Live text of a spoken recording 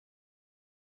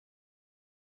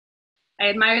I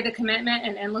admire the commitment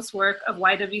and endless work of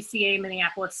YWCA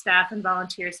Minneapolis staff and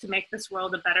volunteers to make this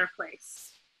world a better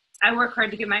place. I work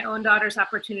hard to give my own daughters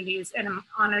opportunities, and I'm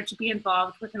honored to be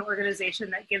involved with an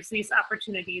organization that gives these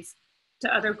opportunities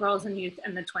to other girls and youth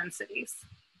in the Twin Cities.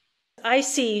 I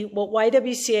see what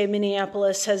YWCA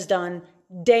Minneapolis has done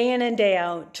day in and day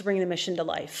out to bring the mission to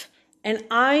life. And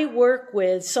I work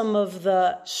with some of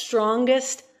the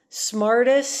strongest,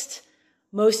 smartest,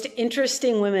 most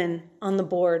interesting women on the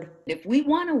board. If we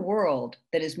want a world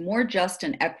that is more just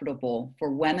and equitable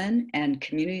for women and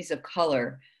communities of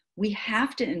color, we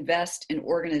have to invest in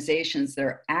organizations that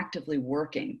are actively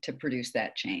working to produce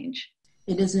that change.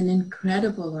 It is an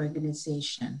incredible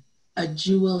organization, a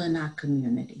jewel in our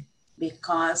community,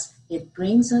 because it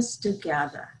brings us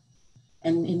together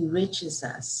and enriches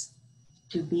us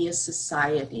to be a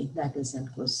society that is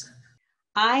inclusive.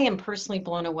 I am personally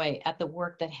blown away at the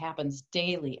work that happens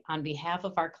daily on behalf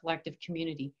of our collective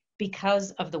community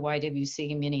because of the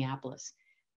YWCA Minneapolis.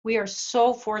 We are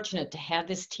so fortunate to have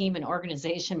this team and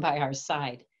organization by our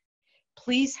side.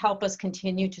 Please help us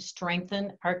continue to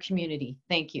strengthen our community.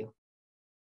 Thank you.